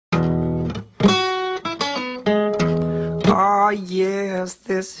yes,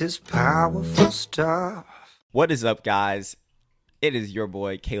 this is powerful stuff. What is up, guys? It is your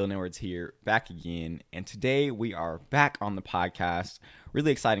boy, Kalen Edwards here, back again. And today we are back on the podcast.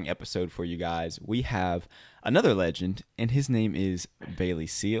 Really exciting episode for you guys. We have another legend, and his name is Bailey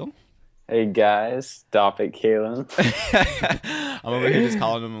Seal. Hey guys, stop it, Kalen. I'm over here just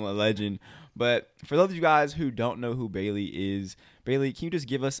calling him a legend. But for those of you guys who don't know who Bailey is, Bailey, can you just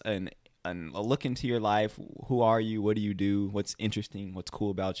give us a look into your life? Who are you? What do you do? What's interesting? What's cool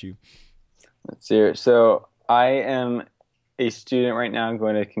about you? Let's hear it. So I am a student right now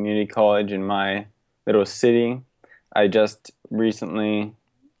going to community college in my little city. I just recently,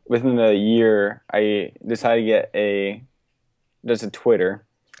 within the year, I decided to get just a Twitter.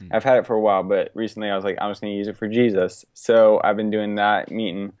 I've had it for a while, but recently I was like, I'm just going to use it for Jesus. So I've been doing that,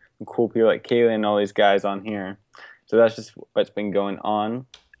 meeting cool people like Kayla and all these guys on here. So that's just what's been going on.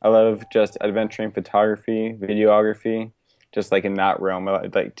 I love just adventuring, photography, videography, just like in that realm.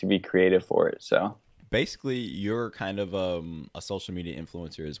 I'd like to be creative for it. So basically, you're kind of a social media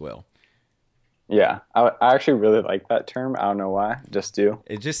influencer as well. Yeah, I actually really like that term. I don't know why, just do.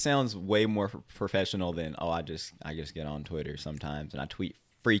 It just sounds way more professional than, oh, I just get on Twitter sometimes and I tweet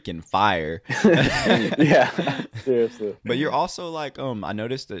freaking fire. Yeah, seriously. But you're also like, I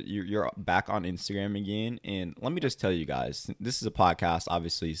noticed that you're back on Instagram again. And let me just tell you guys, this is a podcast.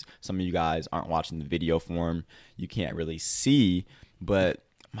 Obviously, some of you guys aren't watching the video form. You can't really see, but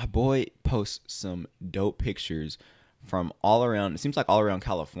my boy posts some dope pictures from all around. It seems like all around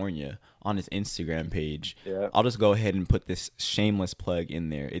California on his Instagram page. Yeah. I'll just go ahead and put this shameless plug in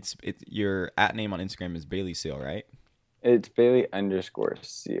there. It's your @ name on Instagram is Bailey Seal, right? It's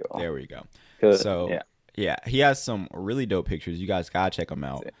Bailey_Seal. There we go. So yeah, he has some really dope pictures. You guys gotta check him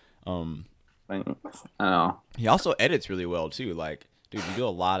out. I know. He also edits really well too. Like, dude, you do a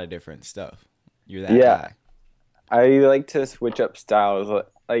lot of different stuff. You're that guy. I like to switch up styles.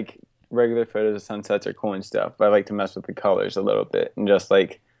 Like regular photos of sunsets are cool and stuff, but I like to mess with the colors a little bit and just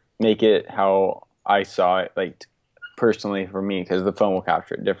like make it how I saw it, like personally for me, because the phone will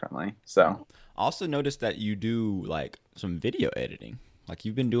capture it differently. So I also noticed that you do like some video editing. Like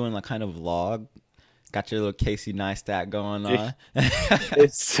you've been doing like kind of vlog. Got your little Casey Neistat going on.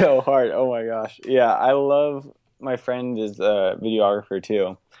 It's so hard. Oh my gosh. Yeah, I love, my friend is a videographer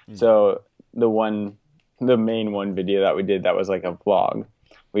too. So the main one video that we did that was like a vlog.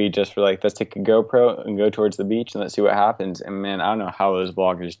 We just were like, let's take a GoPro and go towards the beach and let's see what happens. And man, I don't know how those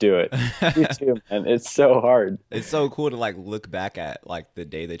vloggers do it. You too, man. It's so hard. It's so cool to like look back at like the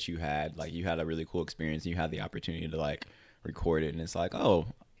day that you had a really cool experience and you had the opportunity to like record it. And it's like, oh,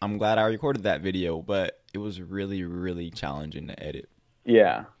 I'm glad I recorded that video, but it was really, really challenging to edit.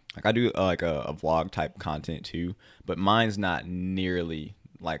 Yeah. Like I do like a vlog type content too, but mine's not nearly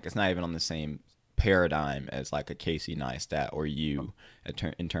like, it's not even on the same paradigm as like a Casey Neistat or you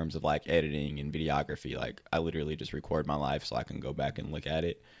in terms of like editing and videography. Like I literally just record my life so I can go back and look at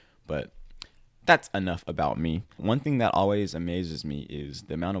it. But that's enough about me. One thing that always amazes me is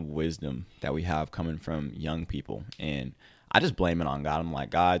the amount of wisdom that we have coming from young people, and I just blame it on God. I'm like,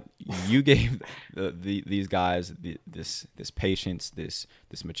 God, you gave these guys this patience, this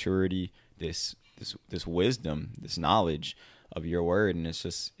maturity, this wisdom, this knowledge of your word, and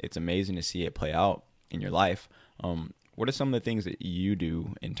it's amazing to see it play out in your life. What are some of the things that you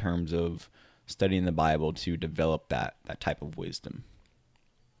do in terms of studying the Bible to develop that type of wisdom?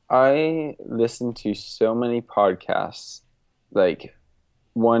 I listen to so many podcasts. Like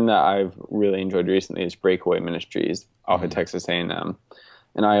one that I've really enjoyed recently is Breakaway Ministries off of Texas A&M.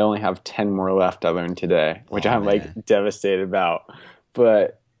 And I only have 10 more left I learned today, which I'm like devastated about.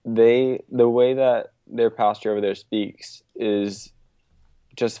 But the way that their pastor over there speaks is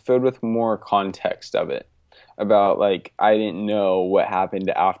just filled with more context of it. About like, I didn't know what happened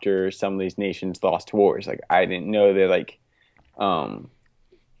after some of these nations lost wars. Like I didn't know they like, though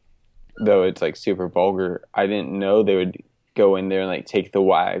it's like super vulgar, I didn't know they would go in there and like take the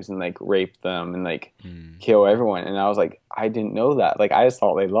wives and like rape them and like kill everyone. And I was like, I didn't know that. Like I just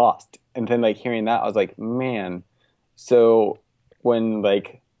thought they lost. And then like hearing that, I was like, man. So when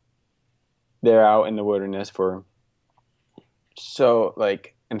like they're out in the wilderness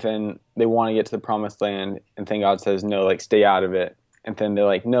and then they want to get to the promised land, and then God says, no, like stay out of it. And then they're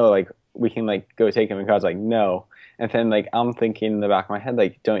like, no, like we can like go take him. And God's like, no. And then like I'm thinking in the back of my head,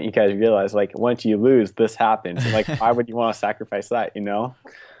 like, don't you guys realize like once you lose, this happens? And, like why would you want to sacrifice that, you know?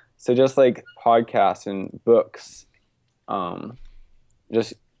 So just like podcasts and books,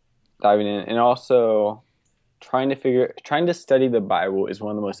 just diving in, and also trying to study the Bible is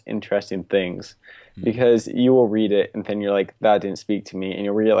one of the most interesting things, because you will read it and then you're like, that didn't speak to me. And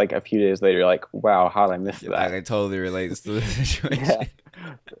you'll read it like a few days later, you're like, wow, how did I miss Like that? it totally relates to the situation. Yeah.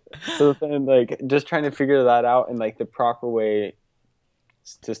 So then, like, just trying to figure that out and like the proper way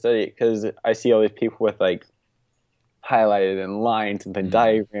to study it, because I see all these people with like highlighted and lines and then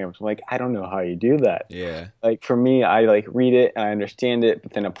diagrams. I'm like, I don't know how you do that. Yeah. Like for me, I like read it and I understand it,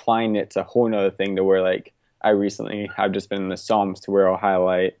 but then applying it's a whole nother thing to where like I recently have just been in the Psalms to where I'll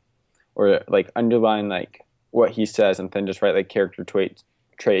highlight or like underline like what he says and then just write like character traits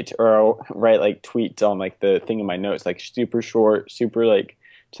or I'll write like tweets on like the thing in my notes, like super short, super like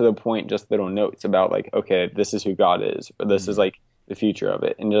to the point, just little notes about like, okay, this is who God is, or this is like the future of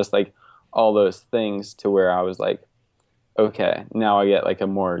it. And just like all those things to where I was like, okay, now I get like a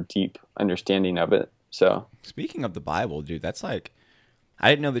more deep understanding of it. So Speaking of the Bible, dude, that's like I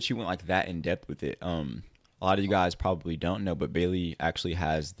didn't know that you went like that in depth with it. A lot of you guys probably don't know, but Bailey actually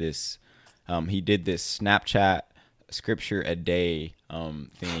has this. He did this Snapchat scripture a day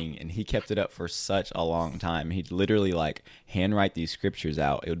thing, and he kept it up for such a long time. He'd literally like handwrite these scriptures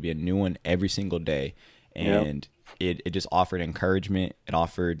out. It would be a new one every single day, and it just offered encouragement. It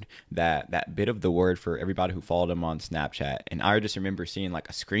offered that bit of the word for everybody who followed him on Snapchat. And I just remember seeing like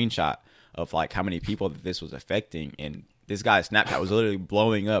a screenshot of like how many people that this was affecting, and this guy's Snapchat was literally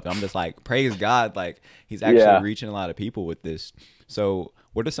blowing up. And I'm just like, praise God, like he's actually reaching a lot of people with this. So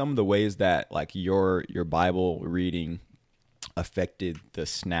what are some of the ways that like your Bible reading affected the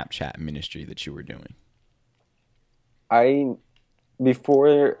Snapchat ministry that you were doing?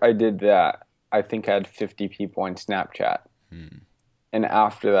 Before I did that, I think I had 50 people on Snapchat. And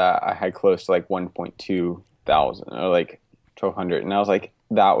after that, I had close to like 1.2 thousand or like 1,200. And I was like,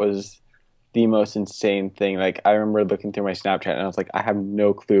 that was the most insane thing. Like, I remember looking through my Snapchat and I was like, I have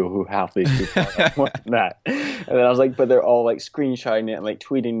no clue who half these people are more than that. And then I was like, but they're all like screenshotting it and like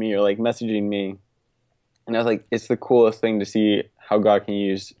tweeting me or like messaging me. And I was like, it's the coolest thing to see how God can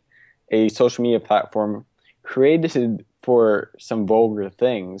use a social media platform created for some vulgar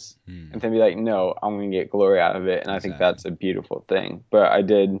things and then be like, no, I'm going to get glory out of it. And I think that's a beautiful thing. But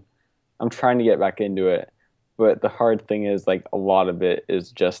I'm trying to get back into it. But the hard thing is like a lot of it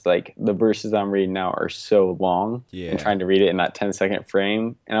is just like the verses I'm reading now are so long and trying to read it in that 10-second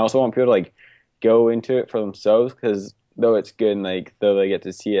frame. And I also want people to like go into it for themselves, because though it's good and like though they get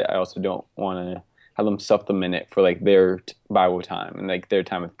to see it, I also don't want to have them supplement it for like their Bible time and like their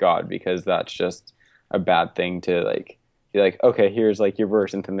time with God, because that's just a bad thing to like be like, okay, here's like your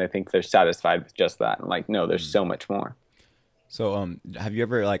verse, and then they think they're satisfied with just that. And like, no, there's so much more. So, have you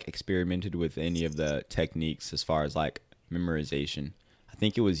ever like experimented with any of the techniques as far as like memorization? I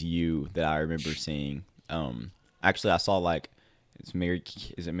think it was you that I remember seeing. Actually, I saw like is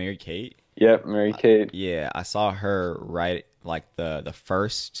it Mary Kate? Yep, Mary Kate. Yeah, I saw her write like the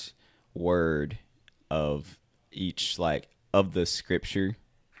first word of each like of the scripture,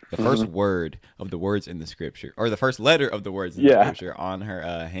 the first word of the words in the scripture, or the first letter of the words in the scripture on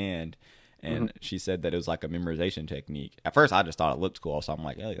her hand. And she said that it was like a memorization technique. At first, I just thought it looked cool, so I'm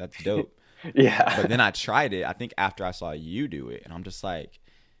like, "Hey, that's dope." But then I tried it. I think after I saw you do it, and I'm just like,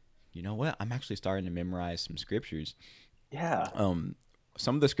 you know what? I'm actually starting to memorize some scriptures. Yeah.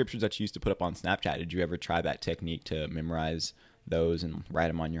 Some of the scriptures that you used to put up on Snapchat, did you ever try that technique to memorize those and write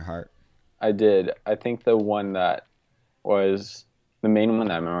them on your heart? I did. I think the one that was the main one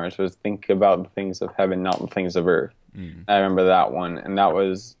that I memorized was think about the things of heaven, not the things of earth. I remember that one, and that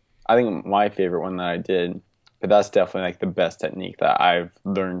was, I think, my favorite one that I did. But that's definitely like the best technique that I've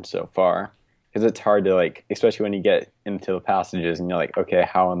learned so far, because it's hard to like, especially when you get into the passages and you're like, okay,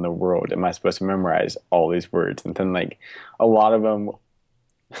 how in the world am I supposed to memorize all these words? And then like a lot of them,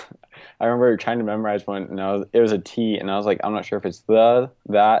 I remember trying to memorize one, and it was a T, and I was like, I'm not sure if it's that,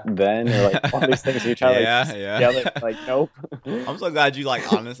 then, or like all these things. You're trying to like, nope. I'm so glad you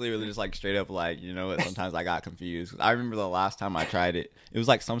like honestly really just like straight up like, you know what, sometimes I got confused. I remember the last time I tried it, it was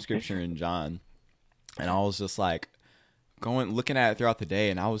like some scripture in John, and I was just like looking at it throughout the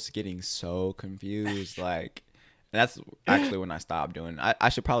day, and I was getting so confused. Like, that's actually when I stopped doing it. I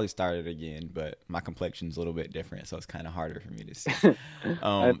should probably start it again, but my complexion's a little bit different, so it's kind of harder for me to see.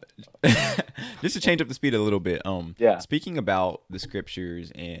 Just to change up the speed a little bit. Speaking about the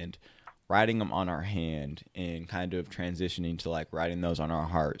scriptures and writing them on our hand and kind of transitioning to like writing those on our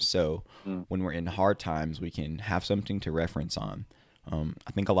heart. So when we're in hard times, we can have something to reference on.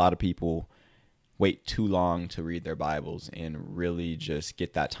 I think a lot of people wait too long to read their Bibles and really just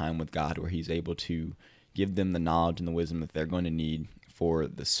get that time with God where He's able to give them the knowledge and the wisdom that they're going to need for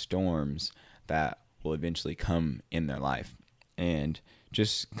the storms that will eventually come in their life. And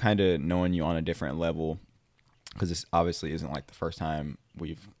just kind of knowing you on a different level, because this obviously isn't like the first time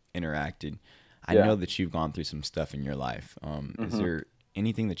we've interacted. I Yeah. know that you've gone through some stuff in your life. Is there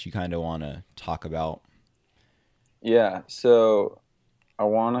anything that you kind of want to talk about? Yeah. So I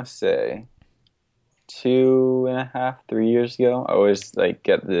want to say 2.5, 3 years ago. I always like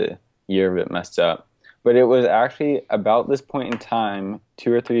get the year of it messed up, but it was actually about this point in time,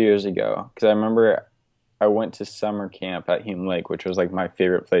 2 or 3 years ago, because I remember I went to summer camp at Hume Lake, which was like my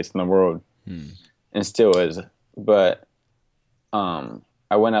favorite place in the world, and still is. But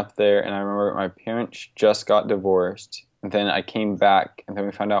I went up there, and I remember my parents just got divorced, and then I came back, and then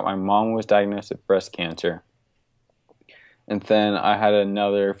we found out my mom was diagnosed with breast cancer, and then I had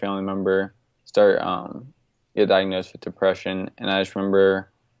another family member start get diagnosed with depression, and I just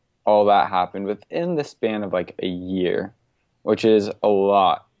remember all that happened within the span of like a year, which is a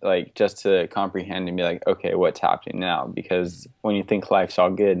lot, like just to comprehend and be like, okay, what's happening now? Because when you think life's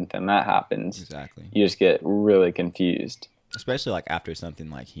all good and then that happens, Exactly. you just get really confused. Especially like after something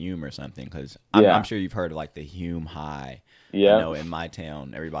like Hume or something, because Yeah. I'm sure you've heard of like the Hume High. Yeah. I know in my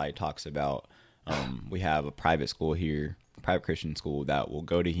town, everybody talks about. We have a private school here, private Christian school that will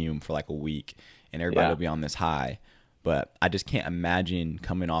go to Hume for like a week, and everybody Yeah. will be on this high. But I just can't imagine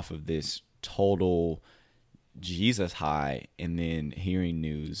coming off of this total Jesus high and then hearing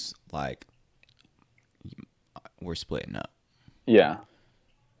news like we're splitting up. Yeah.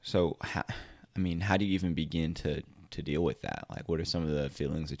 So, I mean, how do you even begin to deal with that? Like, what are some of the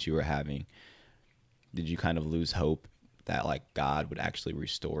feelings that you were having? Did you kind of lose hope that like God would actually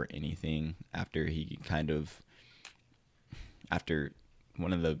restore anything after after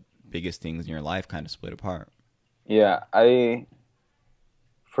one of the biggest things in your life kind of split apart? Yeah. I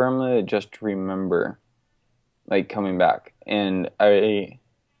firmly just remember like coming back, and I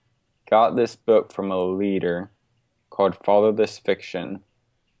got this book from a leader called Follow This Fiction,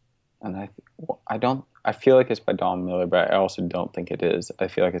 and I feel like it's by Don Miller, but I also don't think it is. I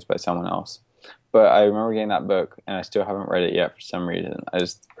feel like it's by someone else. But I remember getting that book, and I still haven't read it yet for some reason. I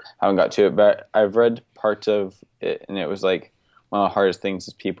just haven't got to it. But I've read parts of it, and it was like one of the hardest things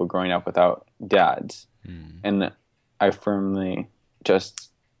is people growing up without dads. And I firmly just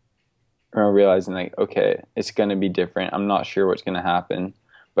remember realizing, like, okay, it's going to be different. I'm not sure what's going to happen.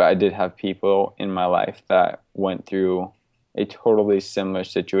 But I did have people in my life that went through a totally similar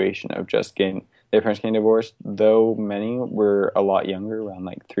situation of just their parents getting divorced, though many were a lot younger, around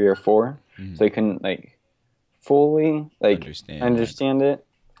like 3 or 4. So they couldn't like fully like understand it.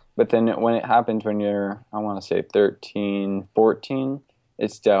 But then when it happens when you're, I want to say 13, 14,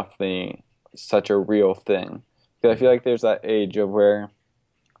 it's definitely such a real thing. Because I feel like there's that age of where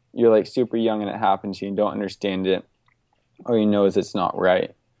you're like super young and it happens, you don't understand it, or you know it's not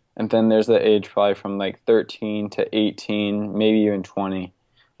right. And then there's the age probably from like 13 to 18, maybe even 20,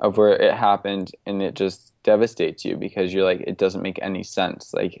 of where it happened and it just devastates you because you're like, it doesn't make any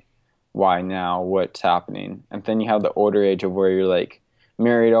sense. Like, why now? What's happening? And then you have the older age of where you're like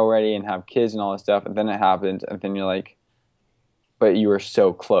married already and have kids and all this stuff. And then it happens. And then you're like, but you were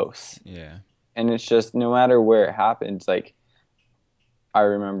so close. Yeah. And it's just no matter where it happens, like, I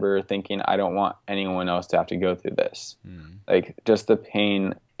remember thinking, I don't want anyone else to have to go through this. Like, just the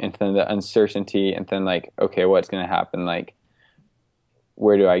pain and then the uncertainty and then like, okay, what's going to happen? Like,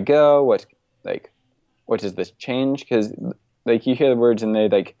 where do I go? What does this change? Because like you hear the words and they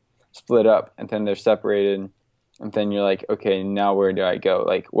like split up and then they're separated. And then you're like, okay, now where do I go?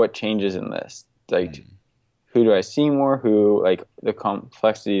 Like, what changes in this? Like, who do I see more? Who, like, the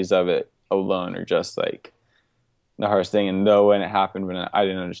complexities of it alone are just like the hardest thing. And though when it happened, when I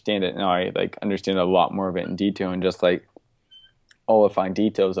didn't understand it, now I like understand a lot more of it in detail and just like all the fine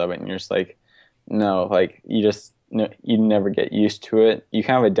details of it. And you're just like, no, like you never get used to it. You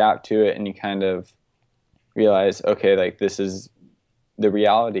kind of adapt to it and you kind of realize, okay, like this is the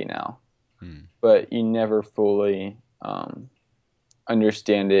reality now. But you never fully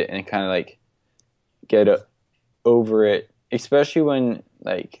understand it and kind of like get over it, especially when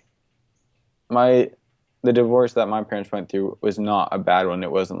like the divorce that my parents went through was not a bad one.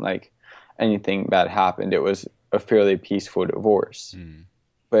 It wasn't like anything bad happened. It was a fairly peaceful divorce.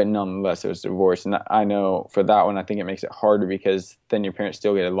 But nonetheless, it was a divorce. And I know for that one, I think it makes it harder because then your parents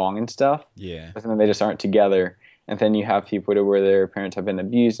still get along and stuff. Yeah. But then they just aren't together. And then you have people to where their parents have been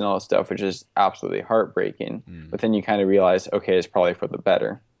abused and all this stuff, which is absolutely heartbreaking. But then you kind of realize, okay, it's probably for the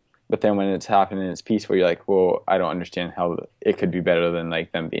better. But then when it's happening and it's peaceful, you're like, well, I don't understand how it could be better than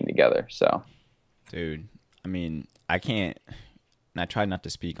like them being together. So, dude, I mean, I can't, and I try not to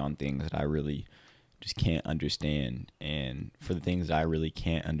speak on things that I really just can't understand. And for the things that I really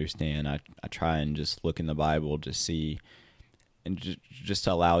can't understand, I try and just look in the Bible to see and just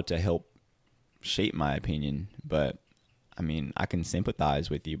to allow it to help shape my opinion. But I mean, I can sympathize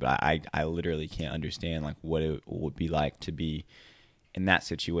with you, but I literally can't understand like what it would be like to be in that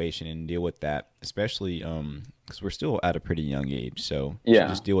situation and deal with that, especially because we're still at a pretty young age. So to Yeah.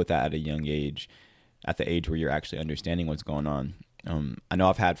 just deal with that at a young age, at the age where you're actually understanding what's going on. I know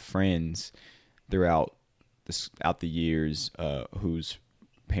I've had friends throughout out the years whose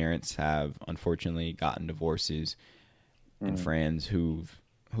parents have unfortunately gotten divorces, and friends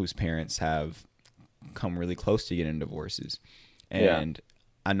whose parents have come really close to getting divorces. And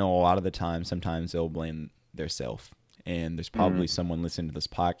I know a lot of the time, sometimes they'll blame their self. And there's probably someone listening to this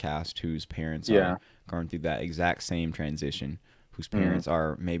podcast whose parents are going through that exact same transition, whose parents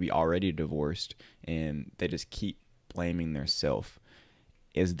are maybe already divorced, and they just keep blaming their self.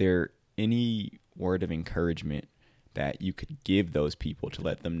 Is there any word of encouragement that you could give those people to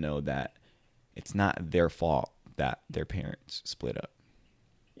let them know that it's not their fault that their parents split up?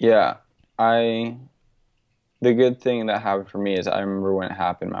 Yeah. The good thing that happened for me is I remember when it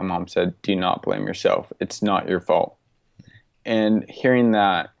happened, my mom said, "Do not blame yourself. It's not your fault." And hearing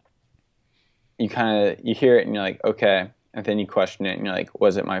that, you hear it and you're like, okay. And then you question it and you're like,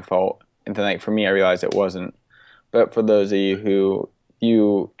 was it my fault? And then like for me, I realized it wasn't. But for those of you who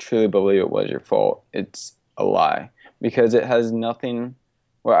you truly believe it was your fault, it's a lie, because it has nothing.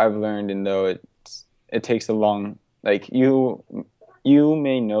 What I've learned, and though it takes a long, like you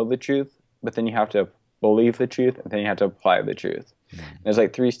may know the truth, but then you have to believe the truth, and then you have to apply the truth. There's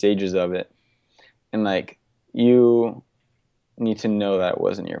like 3 stages of it, and like you need to know that it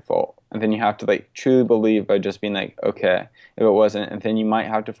wasn't your fault, and then you have to like truly believe by just being like, okay, if it wasn't, and then you might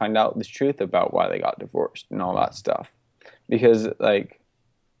have to find out the truth about why they got divorced and all that stuff, because like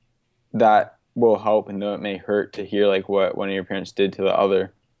that will help. And though it may hurt to hear like what one of your parents did to the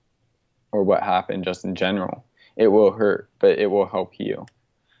other, or what happened just in general, it will hurt, but it will help you.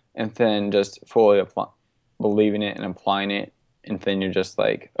 And then just fully believing it and applying it, and then you're just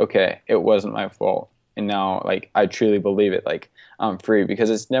like, okay, it wasn't my fault, and now like I truly believe it, like I'm free, because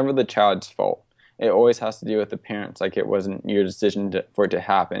it's never the child's fault. It always has to do with the parents. Like it wasn't your decision for it to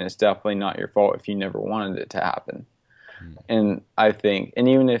happen. It's definitely not your fault if you never wanted it to happen. And I think, and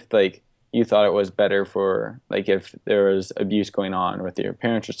even if like you thought it was better for, like if there was abuse going on with your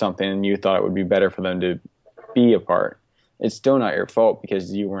parents or something, and you thought it would be better for them to be apart, it's still not your fault,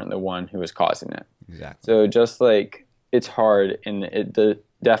 because you weren't the one who was causing it. Exactly. So just like, it's hard, and it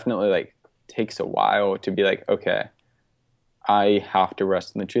definitely like takes a while to be like, okay, I have to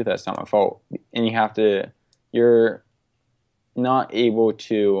rest in the truth. That's not my fault. And you're not able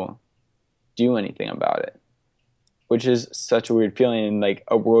to do anything about it, which is such a weird feeling in like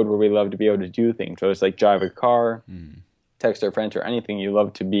a world where we love to be able to do things. So it's like drive a car, text our friends, or anything. You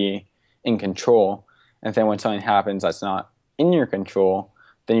love to be in control. And then when something happens that's not in your control,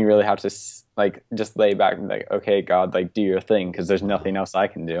 then you really have to like just lay back and be like, okay, God, like do your thing, because there's nothing else I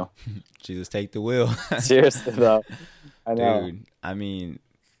can do. Jesus, take the wheel. Seriously though, I know. Dude, I mean,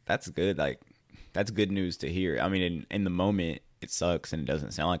 that's good. Like, that's good news to hear. I mean, in the moment, it sucks, and it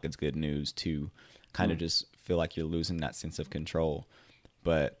doesn't sound like it's good news to kind of just feel like you're losing that sense of control.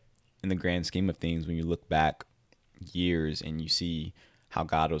 But in the grand scheme of things, when you look back years and you see how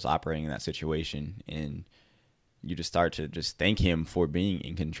God was operating in that situation, and you just start to just thank him for being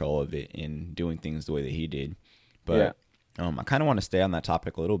in control of it and doing things the way that he did. But I kind of want to stay on that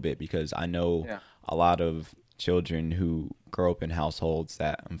topic a little bit, because I know a lot of children who grow up in households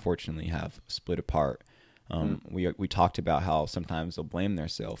that unfortunately have split apart. We talked about how sometimes they'll blame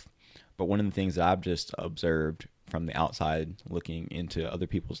themselves. But one of the things that I've just observed from the outside looking into other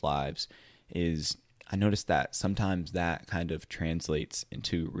people's lives is I noticed that sometimes that kind of translates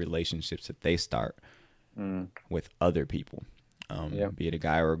into relationships that they start with other people, be it a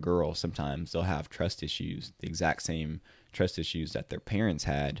guy or a girl. Sometimes they'll have trust issues, the exact same trust issues that their parents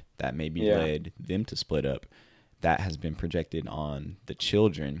had that maybe led them to split up. That has been projected on the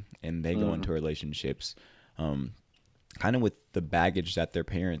children, and they go into relationships kind of with the baggage that their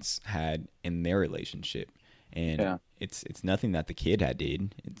parents had in their relationship. And it's nothing that the kid had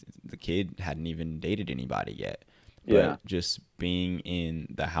did. The kid hadn't even dated anybody yet. But just being in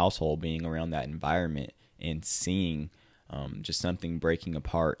the household, being around that environment, and seeing just something breaking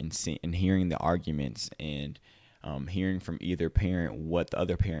apart, and hearing the arguments, and hearing from either parent what the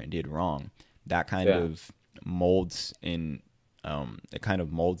other parent did wrong, that kind of molds it kind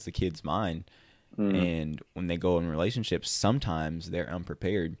of molds the kid's mind. And when they go in relationships, sometimes they're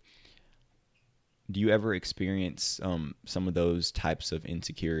unprepared. Do you ever experience some of those types of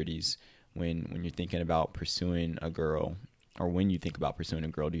insecurities when you're thinking about pursuing a girl, or when you think about pursuing a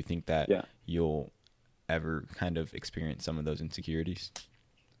girl? Do you think that you'll ever kind of experience some of those insecurities?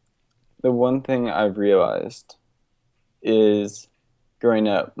 The one thing I've realized is growing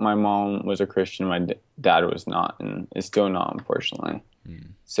up, my mom was a Christian, my dad was not, and is still not, unfortunately.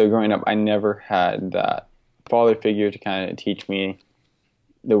 So growing up, I never had that father figure to kind of teach me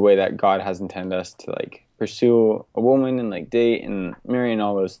the way that God has intended us to like pursue a woman and like date and marry and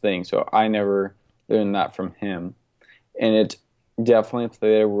all those things. So I never learned that from him. And it definitely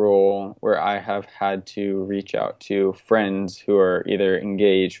played a role where I have had to reach out to friends who are either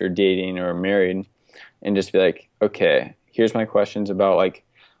engaged or dating or married and just be like, okay, here's my questions about like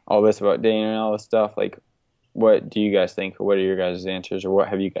all this about dating and all this stuff. Like, what do you guys think, or what are your guys' answers, or what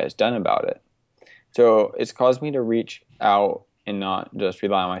have you guys done about it? So it's caused me to reach out and not just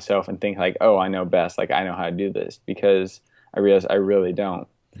rely on myself and think like, oh, I know best, like I know how to do this, because I realize I really don't.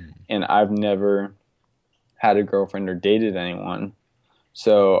 And I've never had a girlfriend or dated anyone.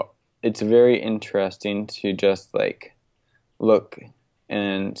 So it's very interesting to just like look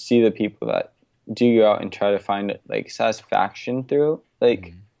and see the people that do go out and try to find like satisfaction through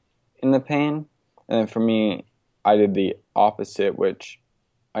like in the pain. And then for me, I did the opposite, which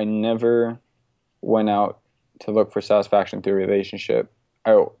I never went out to look for satisfaction through a relationship.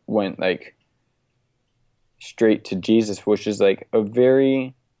 I went like straight to Jesus, which is like a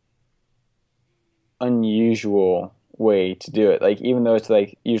very unusual way to do it. Like, even though it's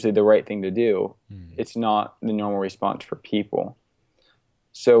like usually the right thing to do, it's not the normal response for people.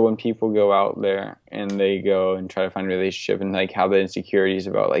 So when people go out there and they go and try to find a relationship and like have the insecurities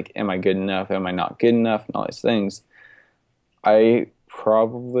about like, am I good enough? Am I not good enough? And all these things, I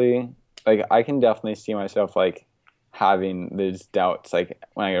probably like, I can definitely see myself like having these doubts, like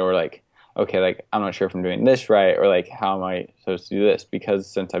when I go, or like, okay, like I'm not sure if I'm doing this right, or like how am I supposed to do this?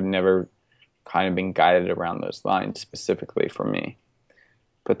 Because since I've never kind of been guided around those lines specifically for me.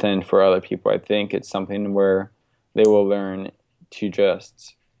 But then for other people, I think it's something where they will learn to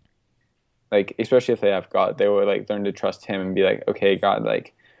just like, especially if they have God, they will like learn to trust him and be like, okay, God,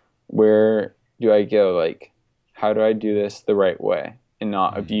 like where do I go? Like, how do I do this the right way and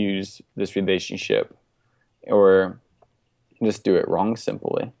not abuse this relationship or just do it wrong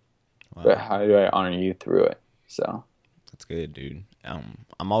simply? Wow. But how do I honor you through it? So That's good, dude.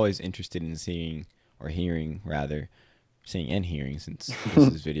 I'm always interested in seeing or hearing, rather, seeing and hearing, since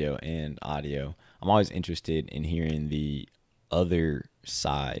this is video and audio. I'm always interested in hearing the other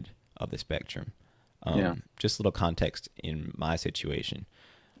side of the spectrum. Yeah. Just a little context in my situation.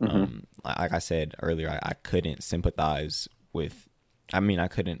 Like I said earlier, I couldn't sympathize with, I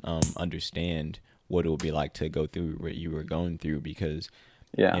couldn't understand what it would be like to go through what you were going through, because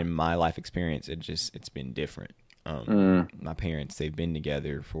in my life experience, it's been different. My parents, they've been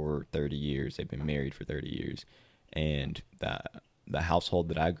together for 30 years. They've been married for 30 years. And the household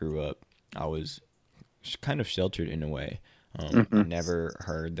that I grew up, I was kind of sheltered in a way. I never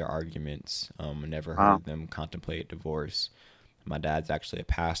heard their arguments. I never heard them contemplate divorce. My dad's actually a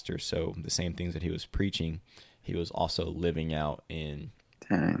pastor, so the same things that he was preaching, he was also living out in.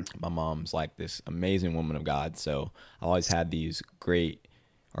 Dang. My mom's like this amazing woman of God. So I always had these great,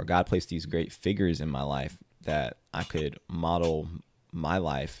 or God placed these great figures in my life that I could model my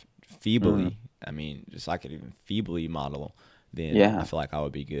life feebly. Just I could even feebly model, then I feel like I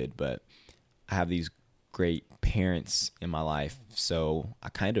would be good. But I have these great parents in my life, so I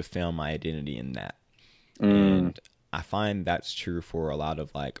kind of found my identity in that. And I find that's true for a lot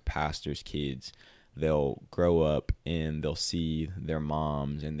of like pastors' kids. They'll grow up and they'll see their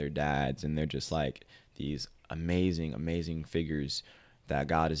moms and their dads, and they're just like these amazing, amazing figures that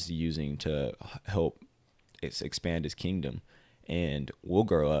God is using to help expand his kingdom. And we'll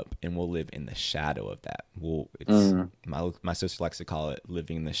grow up and we'll live in the shadow of that. My sister likes to call it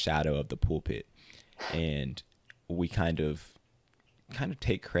living in the shadow of the pulpit. And we kind of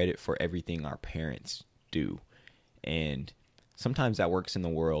take credit for everything our parents do. And sometimes that works in the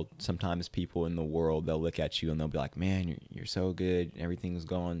world. Sometimes people in the world, they'll look at you and they'll be like, man, you're so good. Everything's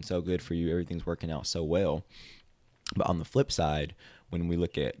going so good for you. Everything's working out so well. But on the flip side, when we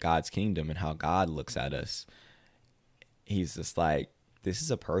look at God's kingdom and how God looks at us, he's just like, this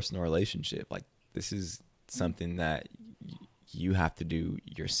is a personal relationship. Like, this is something that you have to do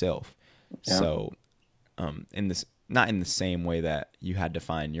yourself. Yeah. So in this, not in the same way that you had to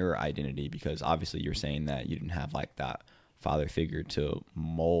find your identity, because obviously you're saying that you didn't have like that father figure to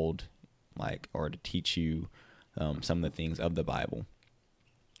mold, like, or to teach you some of the things of the Bible.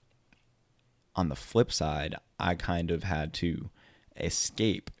 On the flip side, I kind of had to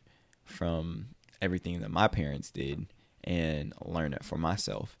escape from everything that my parents did and learn it for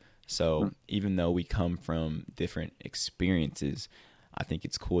myself. So even though we come from different experiences, I think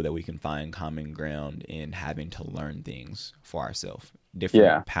it's cool that we can find common ground in having to learn things for ourselves,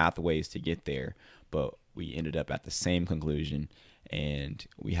 different pathways to get there, but we ended up at the same conclusion, and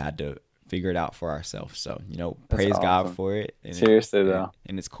we had to figure it out for ourselves. So, That's praise God awesome. for it. Seriously, though.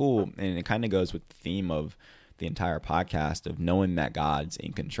 And it's cool. And it kind of goes with the theme of the entire podcast of knowing that God's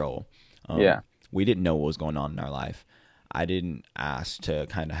in control. Yeah. We didn't know what was going on in our life. I didn't ask to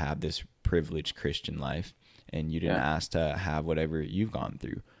kind of have this privileged Christian life, and you didn't ask to have whatever you've gone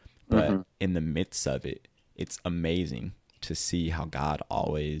through. But in the midst of it, it's amazing to see how God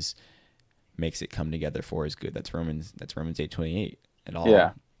always makes it come together for his good. That's Romans 8:28. It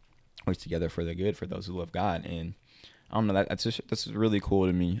all works together for the good for those who love God. And I don't know, that's really cool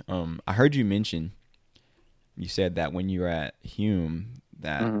to me. I heard you mention, you said that when you were at Hume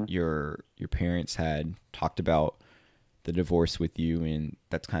that your parents had talked about the divorce with you, and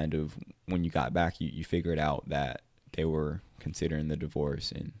that's kind of when you got back, you figured out that they were considering the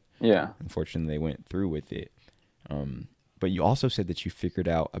divorce, and unfortunately they went through with it. But you also said that you figured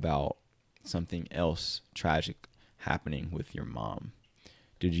out about something else tragic happening with your mom.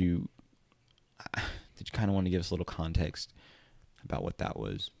 Did you kind of want to give us a little context about what that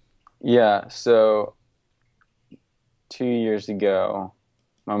was? Yeah, so 2 years ago,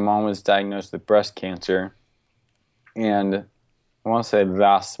 my mom was diagnosed with breast cancer, and I want to say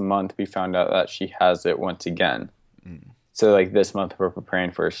last month we found out that she has it once again. So like this month we're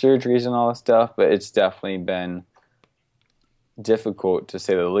preparing for surgeries and all this stuff, but it's definitely been difficult to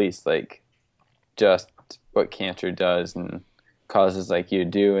say the least, like just what cancer does and causes like you to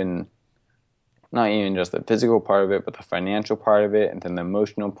do, and not even just the physical part of it, but the financial part of it, and then the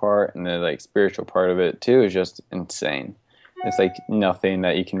emotional part, and the like spiritual part of it too is just insane. It's like nothing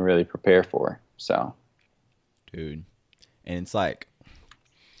that you can really prepare for. So, dude, and it's like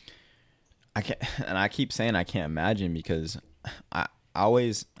I keep saying I can't imagine, because I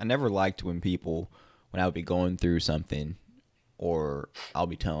never liked when I would be going through something, or I'll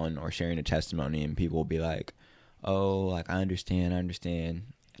be telling or sharing a testimony, and people will be like, "Oh, like I understand," and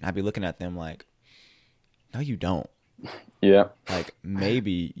I'd be looking at them like, "No, you don't." Yeah. Like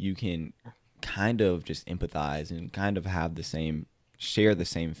maybe you can kind of just empathize and kind of share the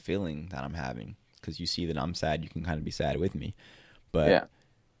same feeling that I'm having, because you see that I'm sad, you can kind of be sad with me. But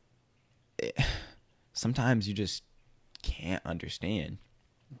sometimes you just can't understand.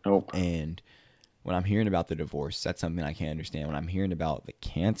 Nope. And when I'm hearing about the divorce, that's something I can't understand. When I'm hearing about the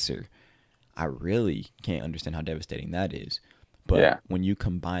cancer, I really can't understand how devastating that is. But when you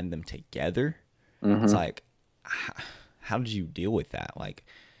combine them together, it's like, how did you deal with that? Like,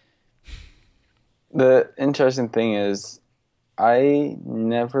 the interesting thing is, I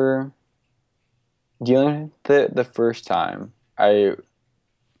never, dealing with the first time, I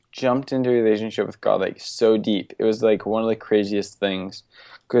jumped into a relationship with God like so deep. It was like one of the craziest things,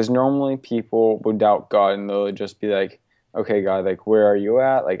 because normally people would doubt God and they'll just be like, "Okay, God, like where are you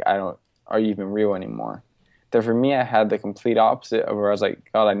at? Like are you even real anymore?" Then for me, I had the complete opposite of where I was like,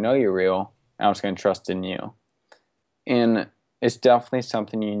 "God, I know you're real, and I'm just going to trust in you." And it's definitely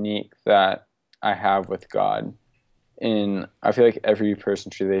something unique that I have with God. And I feel like every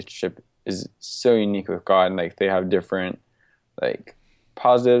person's relationship is so unique with God, and like they have different like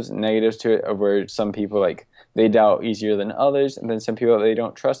positives and negatives to it, of where some people like they doubt easier than others, and then some people they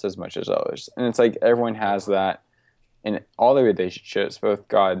don't trust as much as others. And it's like everyone has that in all their relationships, but with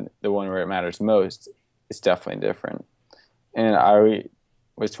God, the one where it matters most, it's definitely different. And I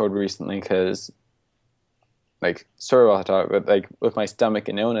was told recently, because like sort of off the top, but like with my stomach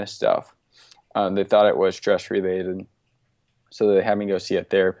and illness stuff, they thought it was stress related, so they had me go see a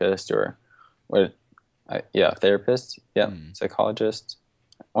therapist, or therapist, psychologist,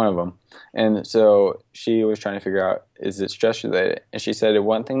 one of them. And so she was trying to figure out, is it stress related? And she said,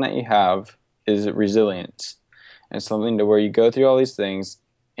 one thing that you have is resilience, and something to where you go through all these things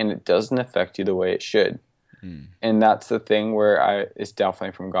and it doesn't affect you the way it should. And that's the thing where it's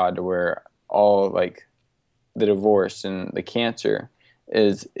definitely from God, to where all like the divorce and the cancer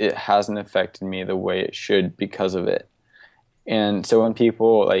it hasn't affected me the way it should because of it. And so when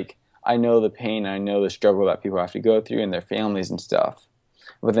people like, I know the pain, I know the struggle that people have to go through and their families and stuff.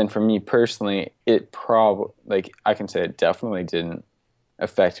 But then for me personally, it probably, like I can say it definitely didn't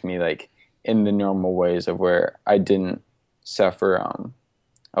affect me like in the normal ways of where I didn't suffer.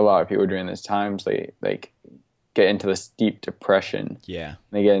 A lot of people during these times, they like get into this deep depression. Yeah.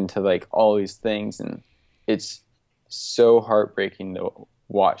 They get into like all these things, and it's so heartbreaking to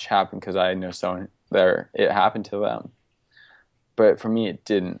watch happen, because I know someone there, it happened to them. But for me, it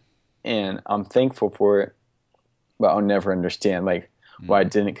didn't. And I'm thankful for it, but I'll never understand like why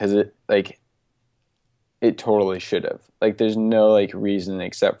it didn't, because it totally should have. Like there's no like reason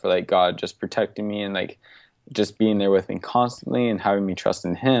except for like God just protecting me and like just being there with me constantly and having me trust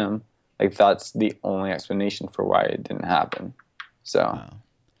in him. like that's the only explanation for why it didn't happen. So Wow.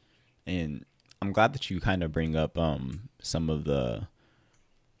 And I'm glad that you kind of bring up some of the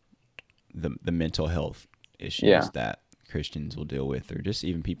mental health issues yeah. that Christians will deal with, or just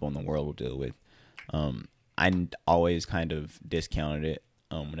even people in the world will deal with. I always kind of discounted it.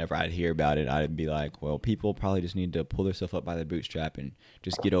 Whenever I'd hear about it, I'd be like, well, people probably just need to pull themselves up by the bootstrap and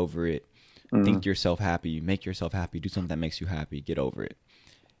just get over it. Think yourself happy, make yourself happy, do something that makes you happy, get over it.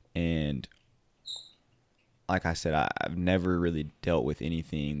 And like I said, I've never really dealt with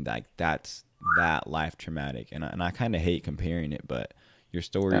anything like that's that life traumatic. And I kind of hate comparing it, but your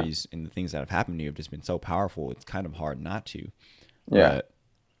stories and the things that have happened to you have just been so powerful. It's kind of hard not to. Yeah. But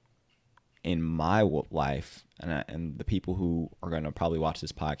in my life, and the people who are going to probably watch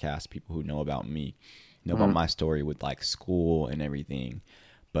this podcast, people who know about me, know about my story with like school and everything.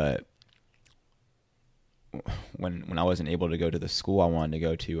 But when I wasn't able to go to the school I wanted to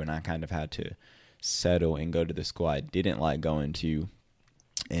go to, and I kind of had to settle and go to the school I didn't like going to,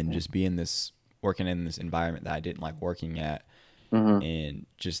 and just be in this, working in this environment that I didn't like working at, and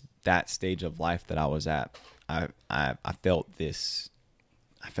just that stage of life that I was at, I felt this.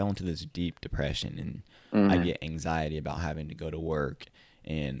 I fell into this deep depression, and I get anxiety about having to go to work.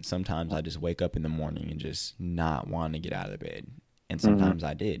 And sometimes I just wake up in the morning and just not want to get out of the bed. And sometimes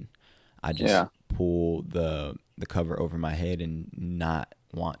I did. I just pull the cover over my head and not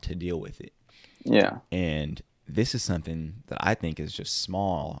want to deal with it. Yeah. And this is something that I think is just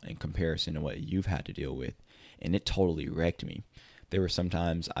small in comparison to what you've had to deal with. And it totally wrecked me. There were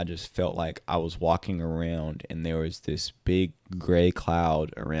sometimes I just felt like I was walking around and there was this big gray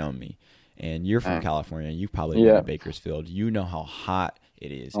cloud around me. And you're from California. You've probably been to Bakersfield. You know how hot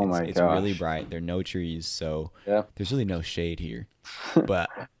it is. Oh my it's gosh. really bright. There are no trees, so there's really no shade here. But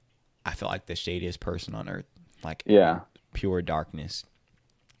I feel like the shadiest person on earth, like pure darkness.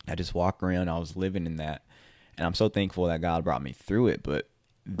 I just walk around. I was living in that. And I'm so thankful that God brought me through it. But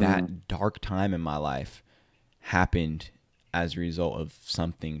that dark time in my life happened as a result of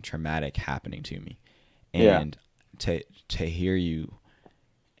something traumatic happening to me. And to hear you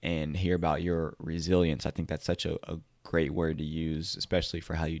and hear about your resilience, I think that's such a great word to use, especially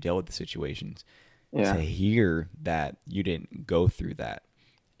for how you dealt with the situations. To hear that you didn't go through that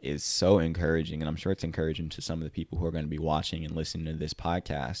is so encouraging. And I'm sure it's encouraging to some of the people who are going to be watching and listening to this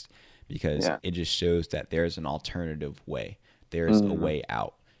podcast, because it just shows that there's an alternative way. There's a way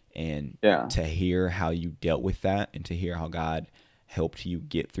out. And to hear how you dealt with that, and to hear how God helped you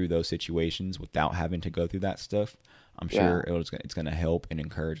get through those situations without having to go through that stuff, I'm sure it's going to help and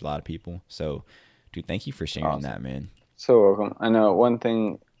encourage a lot of people. So, dude, thank you for sharing that, man. So welcome. I know one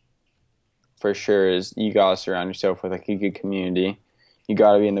thing for sure is you got to surround yourself with like a good community. You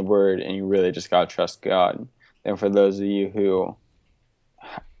got to be in the Word, and you really just got to trust God. And for those of you who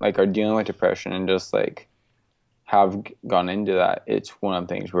like are dealing with depression and just like have gone into that, it's one of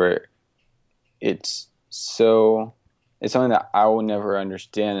the things where it's something that I will never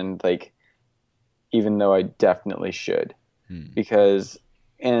understand, and like, even though I definitely should, because,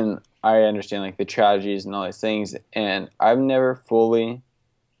 and I understand like the tragedies and all these things, and I've never fully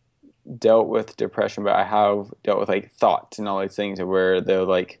dealt with depression, but I have dealt with like thoughts and all these things where they're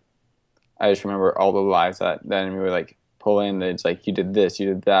like, I just remember all the lies that the enemy would like pull in. It's like, you did this, you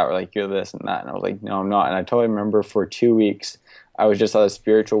did that, or like, you're this and that. And I was like, no, I'm not. And I totally remember for 2 weeks, I was just out of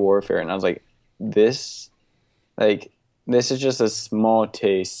spiritual warfare. And I was like, this is just a small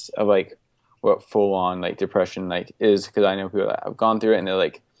taste of like what full on like depression like is. Because I know people that have gone through it, and they're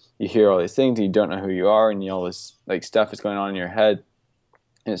like, you hear all these things, and you don't know who you are, and all this like stuff is going on in your head.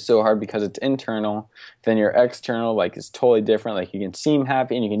 And it's so hard because it's internal. Then your external, like, is totally different. Like, you can seem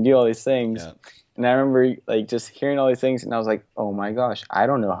happy and you can do all these things. Yeah. And I remember, like, just hearing all these things, and I was like, oh my gosh, I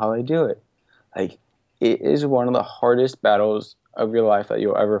don't know how they do it. Like, it is one of the hardest battles of your life that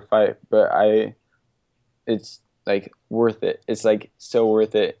you'll ever fight. But it's, like, worth it. It's, like, so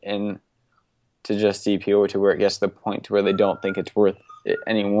worth it. And to just see people to where it gets to the point to where they don't think it's worth it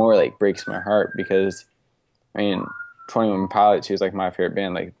anymore, like, breaks my heart. Because, I mean, 21 Pilots, who's like my favorite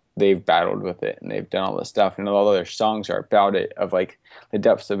band, like they've battled with it and they've done all this stuff, and all their songs are about it, of like the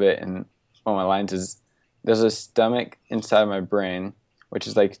depths of it. And one of my lines is, there's a stomach inside my brain, which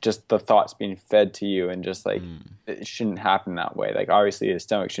is like just the thoughts being fed to you, and just like it shouldn't happen that way. Like, obviously the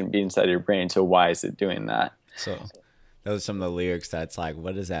stomach shouldn't be inside your brain, so why is it doing that? So those are some of the lyrics that's like,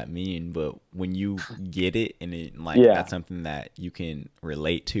 what does that mean? But when you get it, and it like that's something that you can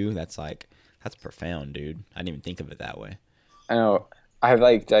relate to, that's like, that's profound, dude. I didn't even think of it that way. I know. I've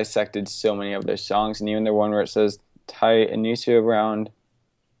like dissected so many of their songs, and even the one where it says tie a noose around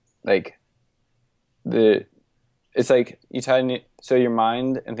like the it's like you tie a so your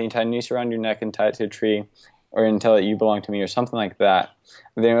mind, and then you tie a noose around your neck and tie it to a tree, or until you belong to me, or something like that.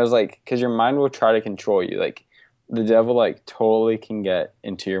 And then it was like, because your mind will try to control you. Like the devil, like totally can get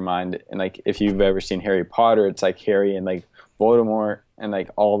into your mind. And like if you've ever seen Harry Potter, it's like Harry and like Voldemort and like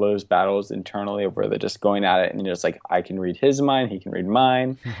all those battles internally where they're just going at it, and you're just like, I can read his mind, he can read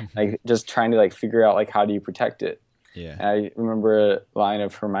mine, like just trying to like figure out like how do you protect it. Yeah. And I remember a line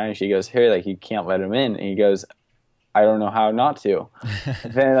of Hermione. She goes, Harry, like you can't let him in, and he goes, I don't know how not to.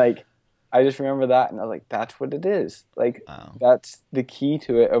 And then like I just remember that, and I was like, that's what it is. Like Wow. that's the key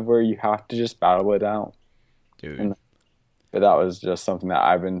to it, of where you have to just battle it out. Dude. And but that was just something that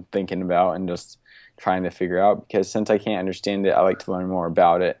I've been thinking about and just trying to figure out, because since I can't understand it, I like to learn more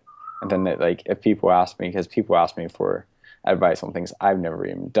about it. And then like if people ask me, because people ask me for advice on things I've never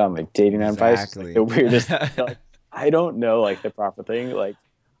even done, like dating advice, like the weirdest. Like, I don't know like the proper thing. Like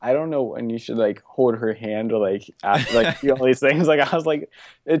I don't know when you should like hold her hand or like ask, like do all these things. Like I was like,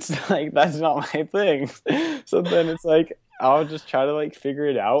 it's like that's not my thing. So then it's like I'll just try to like figure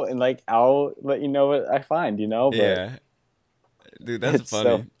it out, and like I'll let you know what I find. But Yeah. Dude, that's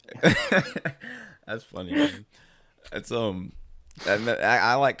funny. That's funny, man. It's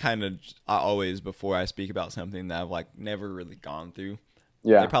I like kind of, I always, before I speak about something that I've like never really gone through.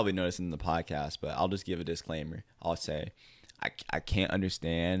 yeah, They probably noticed in the podcast, but I'll just give a disclaimer. I'll say, I can't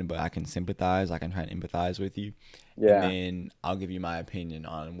understand, but I can sympathize. I can try and empathize with you. yeah, And then I'll give you my opinion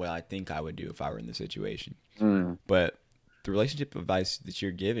on what I think I would do if I were in the situation. mm, But the relationship advice that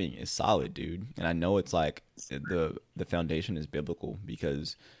you're giving is solid, dude. And I know it's like the foundation is biblical,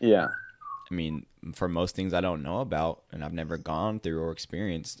 because yeah, I mean, for most things I don't know about and I've never gone through or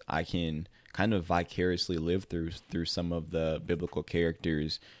experienced, I can kind of vicariously live through some of the biblical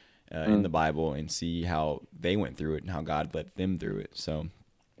characters in the Bible and see how they went through it and how God led them through it. So,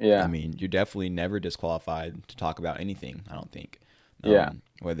 yeah, I mean, you're definitely never disqualified to talk about anything, I don't think. yeah,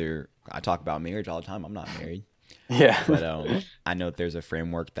 Whether I talk about marriage all the time, I'm not married. yeah, But I know that there's a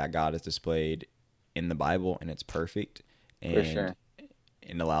framework that God has displayed in the Bible, and it's perfect. for And sure.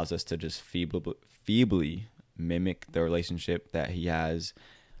 it allows us to just feebly mimic the relationship that he has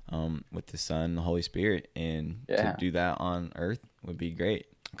with the Son and the Holy Spirit. And Yeah. to do that on earth would be great.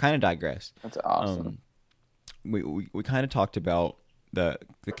 Kind of digress. That's awesome. We kind of talked about the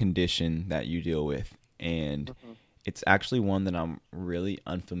condition that you deal with, and it's actually one that I'm really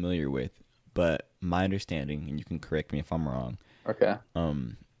unfamiliar with. But my understanding, and you can correct me if I'm wrong, Okay.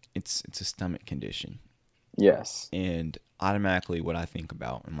 it's a stomach condition. Yes. And automatically what I think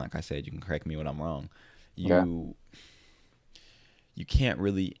about, and like I said, you can correct me when I'm wrong, Okay. you can't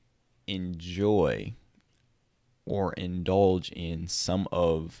really enjoy or indulge in some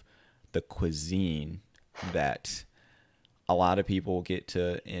of the cuisine that a lot of people get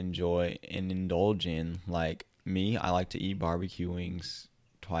to enjoy and indulge in. Like me, I like to eat barbecue wings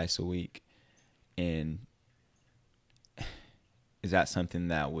twice a week. And is that something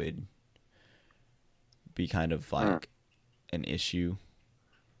that would be kind of like an issue?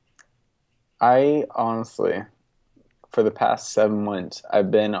 I honestly, for the past 7 months,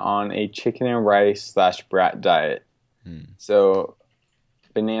 I've been on a chicken and rice / brat diet. So,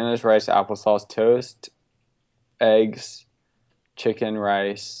 bananas, rice, applesauce, toast, eggs, chicken,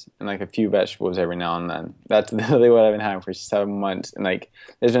 rice, and like a few vegetables every now and then. That's literally what I've been having for 7 months. And like,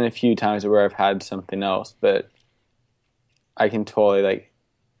 there's been a few times where I've had something else, but I can totally like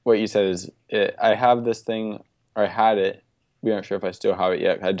what you said is I have this thing, or I had it. We aren't sure if I still have it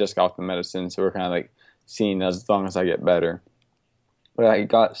yet. I just got off the medicine, so we're kind of like seeing as long as I get better. But I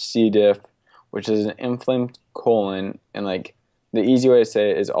got C. diff, which is an inflamed colon, and like the easy way to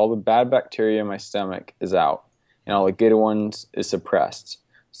say it is all the bad bacteria in my stomach is out, and all the good ones is suppressed.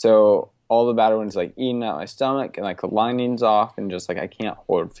 So all the bad ones like eating out my stomach, and like the lining's off, and just like I can't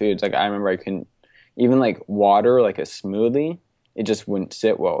hold foods. Like I remember I couldn't even like water, like a smoothie, it just wouldn't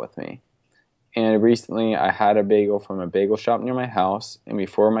sit well with me. And recently I had a bagel from a bagel shop near my house, and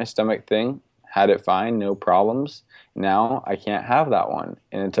before my stomach thing, had it fine, no problems. Now I can't have that one.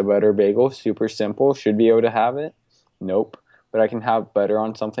 And it's a butter bagel, super simple, should be able to have it. Nope. But I can have butter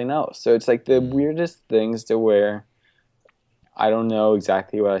on something else. So it's like the weirdest things to where I don't know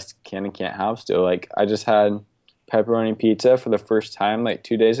exactly what I can and can't have still. Like I just had pepperoni pizza for the first time like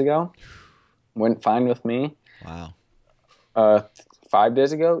 2 days ago. Went fine with me. Wow. 5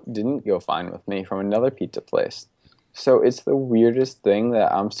 days ago, didn't go fine with me from another pizza place. So it's the weirdest thing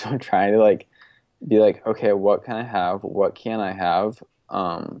that I'm still trying to like be like, okay, what can I have? What can I have?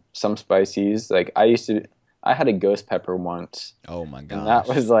 Some spices. Like I had a ghost pepper once. Oh my And that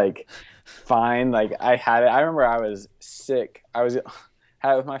gosh. was like fine. Like I had it. I remember I was sick.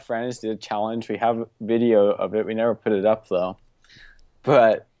 had it with my friends, did a challenge. We have video of it. We never put it up though.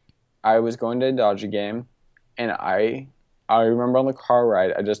 But I was going to a Dodger game, and I remember on the car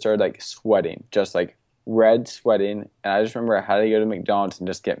ride, I just started like sweating, just like red sweating, and I just remember I had to go to McDonald's and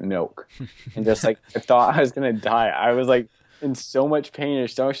just get milk, and just like I thought I was gonna die. I was like in so much pain, your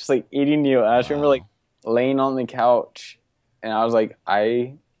stomach's just like eating you. And I just remember like laying on the couch, and I was like,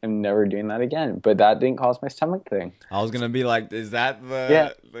 I am never doing that again. But that didn't cause my stomach thing. I was gonna be like, is that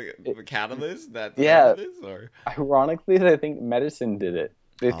the catalyst? That Yeah. this, or Ironically, I think medicine did it.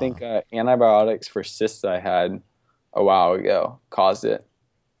 They think antibiotics for cysts I had a while ago caused it,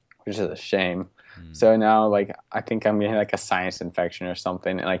 which is a shame. So now, like, I think I'm getting like a sinus infection or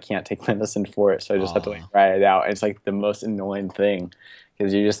something, and I can't take medicine for it, so I just have to like ride it out. It's like the most annoying thing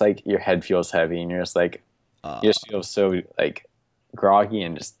because you're just like your head feels heavy, and you're just like you just feel so like groggy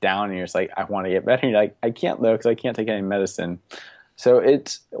and just down, and you're just like I want to get better. And you're like I can't though because I can't take any medicine. So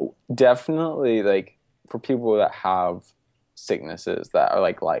it's definitely like for people that have sicknesses that are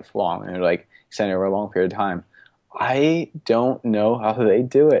like lifelong and they're like extended over a long period of time. I don't know how they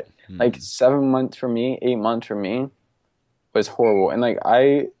do it. Like 7 months for me, 8 months for me was horrible. And like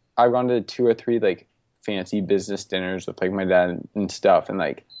I've gone to 2 or 3 like fancy business dinners with like my dad and stuff. And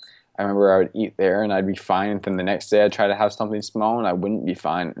like I remember I would eat there and I'd be fine. And then the next day I'd try to have something small and I wouldn't be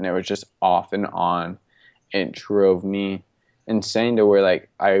fine. And it was just off and on. It drove me insane to where like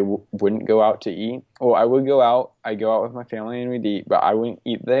I wouldn't go out to eat. Well, I would go out. I'd go out with my family and we'd eat, but I wouldn't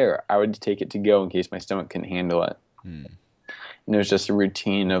eat there. I would take it to go in case my stomach couldn't handle it. And it was just a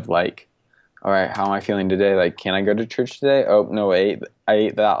routine of like, all right, how am I feeling today? Like, can I go to church today? Oh, no, I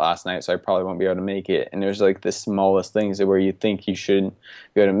ate that last night, so I probably won't be able to make it. And there's like the smallest things where you think you should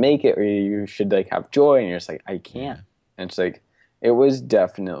be able to make it or you should like have joy, and you're just like, I can't. And it's like, it was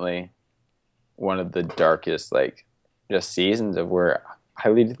definitely one of the darkest like just seasons of where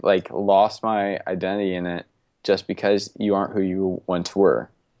I like lost my identity in it just because you aren't who you once were.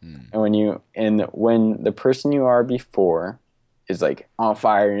 And when the person you are before is like on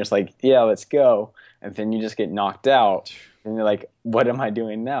fire and you're just like, yeah, let's go. And then you just get knocked out and you're like, what am I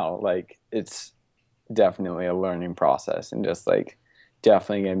doing now? Like, it's definitely a learning process and just like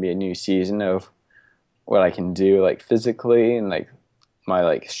definitely going to be a new season of what I can do like physically, and like my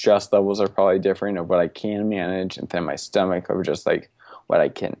like stress levels are probably different of what I can manage, and then my stomach of just like what I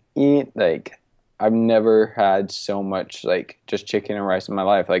can eat. Like I've never had so much like just chicken and rice in my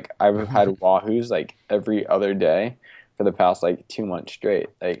life. Like I've had Wahoos like every other day for the past like 2 months straight.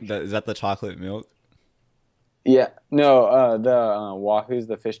 Like is that the chocolate milk? Yeah, no, the Wahoos,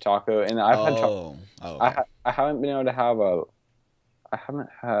 the fish taco, and I've had Oh, okay. I haven't been able to have I haven't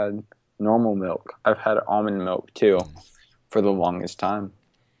had normal milk. I've had almond milk too for the longest time,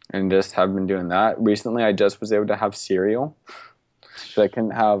 and just have been doing that. Recently, I just was able to have cereal, so I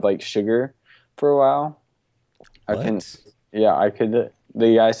couldn't have like sugar for a while. I could.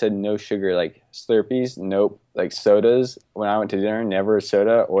 The guy said no sugar, like Slurpees, nope. Like sodas, when I went to dinner, never a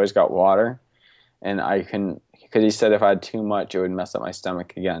soda, always got water. And I couldn't, because he said if I had too much, it would mess up my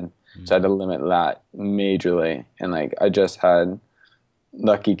stomach again. So I had to limit that majorly. And like I just had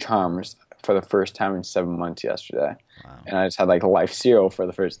Lucky Charms for the first time in 7 months yesterday. Wow. And I just had like Life cereal for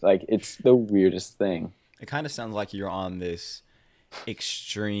the first, like it's the weirdest thing. It kind of sounds like you're on this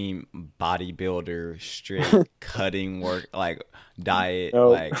extreme bodybuilder straight cutting work like diet,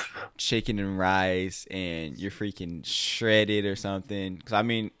 like chicken and rice, and you're freaking shredded or something. Because I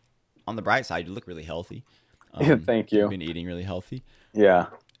mean, on the bright side, you look really healthy. Thank you. You've been eating really healthy. Yeah.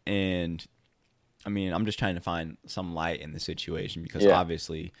 And I mean, I'm just trying to find some light in the situation because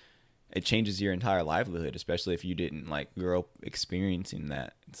obviously it changes your entire livelihood, especially if you didn't like grow up experiencing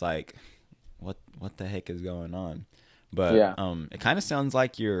that. It's like, what the heck is going on? But it kind of sounds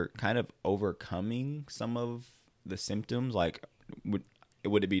like you're kind of overcoming some of the symptoms. Like,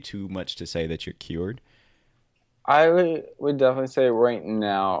 would it be too much to say that you're cured? I would definitely say right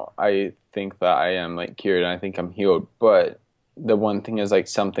now I think that I am like cured and I think I'm healed. But the one thing is like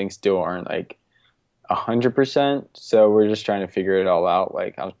some things still aren't like 100%. So we're just trying to figure it all out.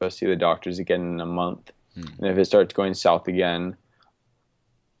 Like I'm supposed to see the doctors again in a month, and if it starts going south again,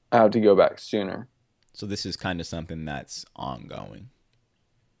 I have to go back sooner. So this is kind of something that's ongoing.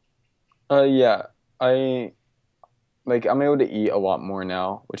 Yeah, I'm able to eat a lot more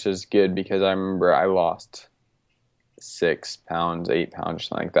now, which is good because I remember I lost 6 pounds, 8 pounds,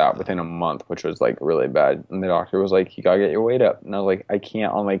 something like that within a month, which was like really bad. And the doctor was like, "You gotta get your weight up." And I was like, "I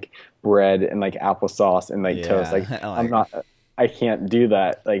can't on like bread and like applesauce and like toast. Like I can't do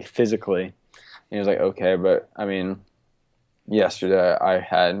that like physically." And he was like, "Okay," but I mean, yesterday I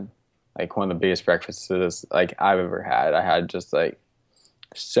had like one of the biggest breakfasts like I've ever had. I had just like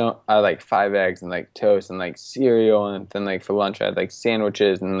so I had like 5 eggs and like toast and like cereal, and then like for lunch I had like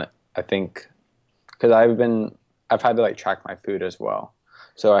sandwiches, and I think because I've had to like track my food as well.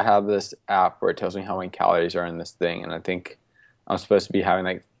 So I have this app where it tells me how many calories are in this thing, and I think I'm supposed to be having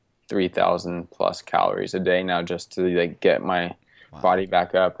like 3,000 plus calories a day now just to like get my Wow. body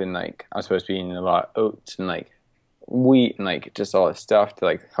back up, and like I'm supposed to be eating a lot of oats and like wheat and like just all this stuff to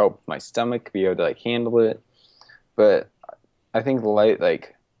like help my stomach be able to like handle it. But I think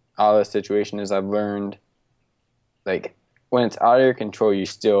like out of the situation is I've learned like when it's out of your control, you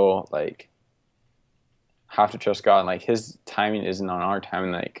still like have to trust God, and like His timing isn't on our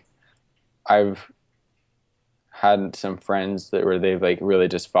time. Like I've had some friends they've like really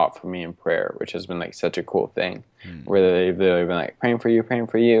just fought for me in prayer, which has been like such a cool thing. Hmm. Where they've literally been like praying for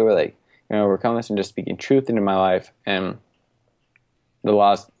you, or like overcome this and just speaking truth into my life. And the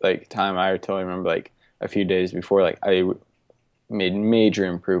last like time I totally remember like a few days before, like I made major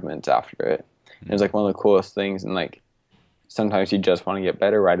improvements after it. It was like one of the coolest things, and like sometimes you just want to get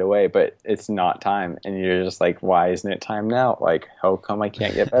better right away, but it's not time, and you're just like, why isn't it time now? Like, how come I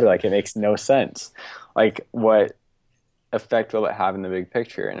can't get better? Like, it makes no sense. Like, what effect will it have in the big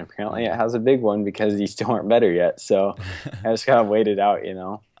picture? And apparently, it has a big one because you still aren't better yet. So I just gotta wait it out, you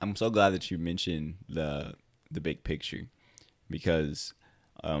know. I'm so glad that you mentioned the big picture because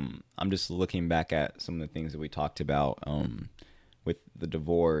I'm just looking back at some of the things that we talked about with the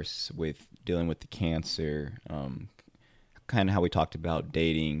divorce, with dealing with the cancer, kind of how we talked about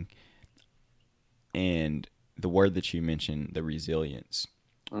dating, and the word that you mentioned, the resilience.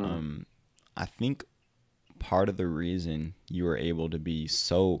 I think part of the reason you were able to be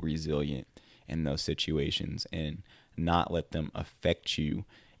so resilient in those situations and not let them affect you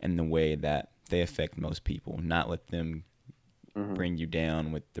in the way that they affect most people, not let them bring you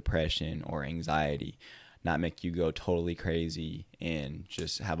down with depression or anxiety, not make you go totally crazy and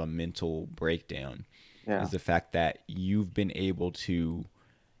just have a mental breakdown, Yeah. is the fact that you've been able to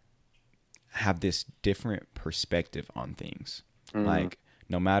have this different perspective on things. Like,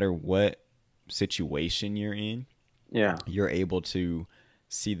 no matter what situation you're in, Yeah. you're able to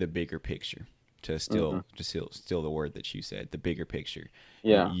see the bigger picture. To steal the word that you said, the bigger picture.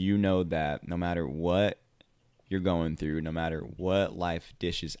 Yeah. You know that no matter what you're going through, no matter what life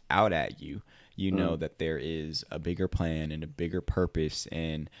dishes out at you, you know that there is a bigger plan and a bigger purpose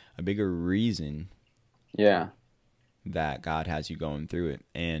and a bigger reason Yeah. that God has you going through it.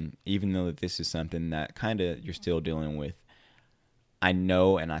 And even though this is something that kind of you're still dealing with, I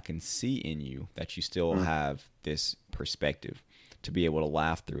know and I can see in you that you still have this perspective to be able to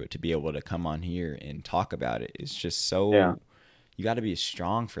laugh through it, to be able to come on here and talk about it. It's just so, Yeah. you got to be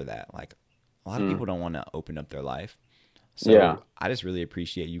strong for that. Like, a lot of people don't want to open up their life. So Yeah. I just really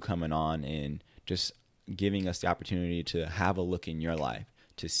appreciate you coming on and just giving us the opportunity to have a look in your life,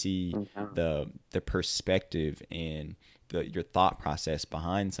 to see the perspective and your thought process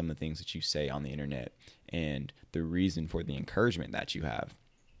behind some of the things that you say on the internet and the reason for the encouragement that you have.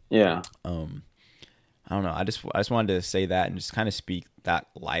 Yeah. I don't know. I just wanted to say that and just kind of speak that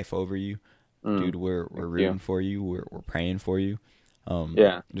life over you, dude. We're rooting for you. We're praying for you.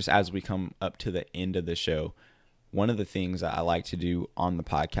 Yeah. Just as we come up to the end of the show, one of the things that I like to do on the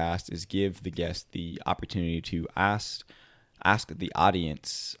podcast is give the guest the opportunity to ask the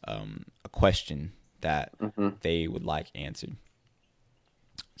audience a question that they would like answered.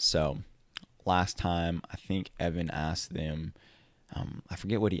 So last time, I think Evan asked them, I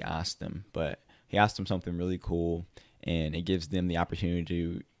forget what he asked them, but he asked them something really cool, and it gives them the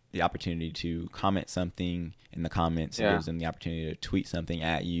opportunity to comment something in the comments. It gives them the opportunity to tweet something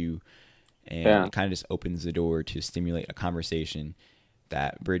at you, and it kind of just opens the door to stimulate a conversation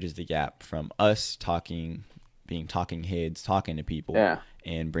that bridges the gap from us being talking heads, talking to people,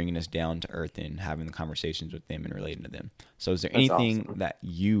 and bringing us down to earth and having the conversations with them and relating to them. So is there anything awesome. that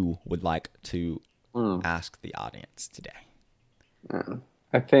you would like to ask the audience today?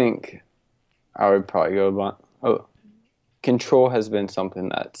 I think I would probably go about, control has been something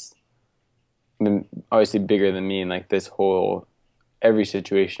that's been obviously bigger than me in like this whole, every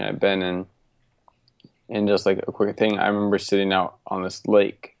situation I've been in. And just like a quick thing, I remember sitting out on this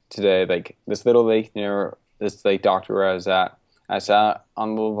lake today, like this little lake near this like doctor where I was at. I sat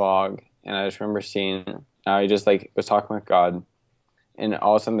on the log, and I just remember seeing, I just like was talking with God, and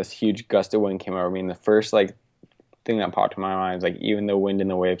all of a sudden this huge gust of wind came over me, and the first like thing that popped in my mind was like, even the wind and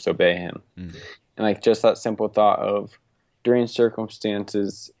the waves obey him. And like just that simple thought of, during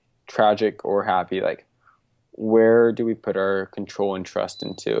circumstances, tragic or happy, like where do we put our control and trust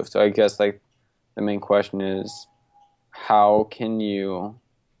into? So I guess like the main question is, how can you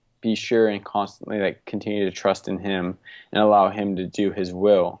be sure and constantly like continue to trust in him and allow him to do his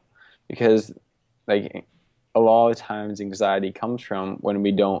will, because like a lot of times anxiety comes from when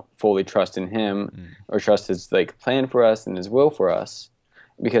we don't fully trust in him or trust his like plan for us and his will for us,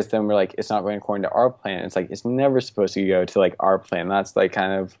 because then we're like, it's not going according to our plan. It's like, it's never supposed to go to like our plan. That's like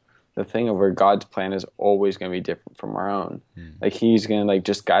kind of the thing of where God's plan is always going to be different from our own. Like he's going to like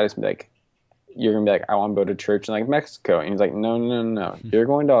just guide us and be like, you're going to be like, I want to go to church in like Mexico. And he's like, no. You're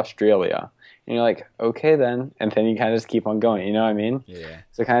going to Australia. And you're like, okay then. And then you kind of just keep on going. You know what I mean? Yeah.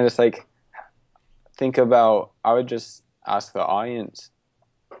 So kind of just like think about, I would just ask the audience,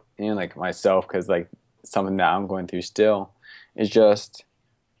 like myself, because like something that I'm going through still is just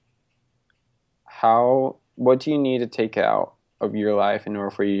what do you need to take out of your life in order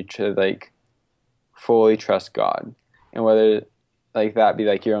for you to like fully trust God? And whether like that be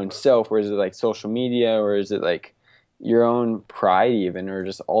like your own self, or is it like social media, or is it like your own pride even, or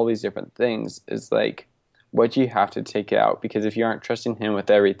just all these different things, is like what you have to take out. Because if you aren't trusting him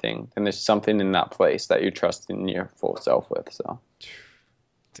with everything, then there's something in that place that you're trusting your full self with. So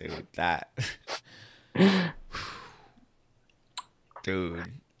dude, dude,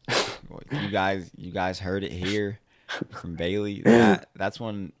 you guys heard it here from Bailey. That's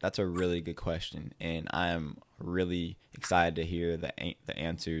a really good question, and I am really excited to hear the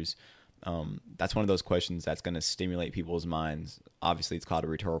answers. That's one of those questions that's going to stimulate people's minds. Obviously, it's called a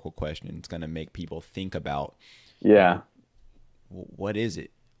rhetorical question. It's going to make people think about, what is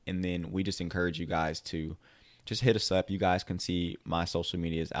it? And then we just encourage you guys to just hit us up. You guys can see my social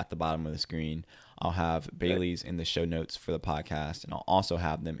medias at the bottom of the screen. I'll have Bailey's in the show notes for the podcast, and I'll also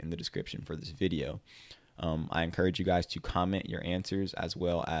have them in the description for this video. I encourage you guys to comment your answers as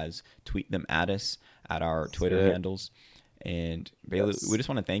well as tweet them at us at our Twitter handles. And Bailey, we just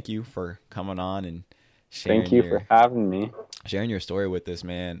want to thank you for coming on and sharing. Thank you for having me. Sharing your story with us,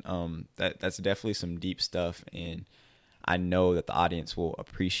 man. That's definitely some deep stuff, and I know that the audience will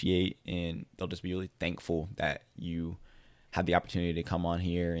appreciate, and they'll just be really thankful that you had the opportunity to come on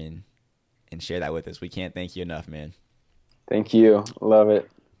here and share that with us. We can't thank you enough, man. Thank you. Love it.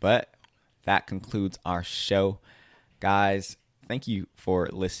 But that concludes our show. Guys, thank you for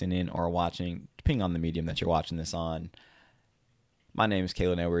listening or watching, depending on the medium that you're watching this on. My name is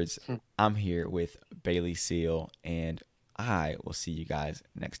Kalen Edwards. I'm here with Bailey Seal, and I will see you guys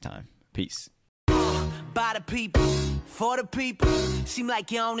next time. Peace. By the people, for the people. Seem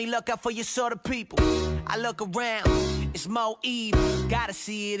like you only look out for your sort of people. I look around, it's more evil. Gotta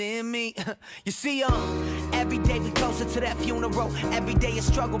see it in me. You see, every day we closer to that funeral. Every day a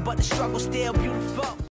struggle, but the struggle's still beautiful.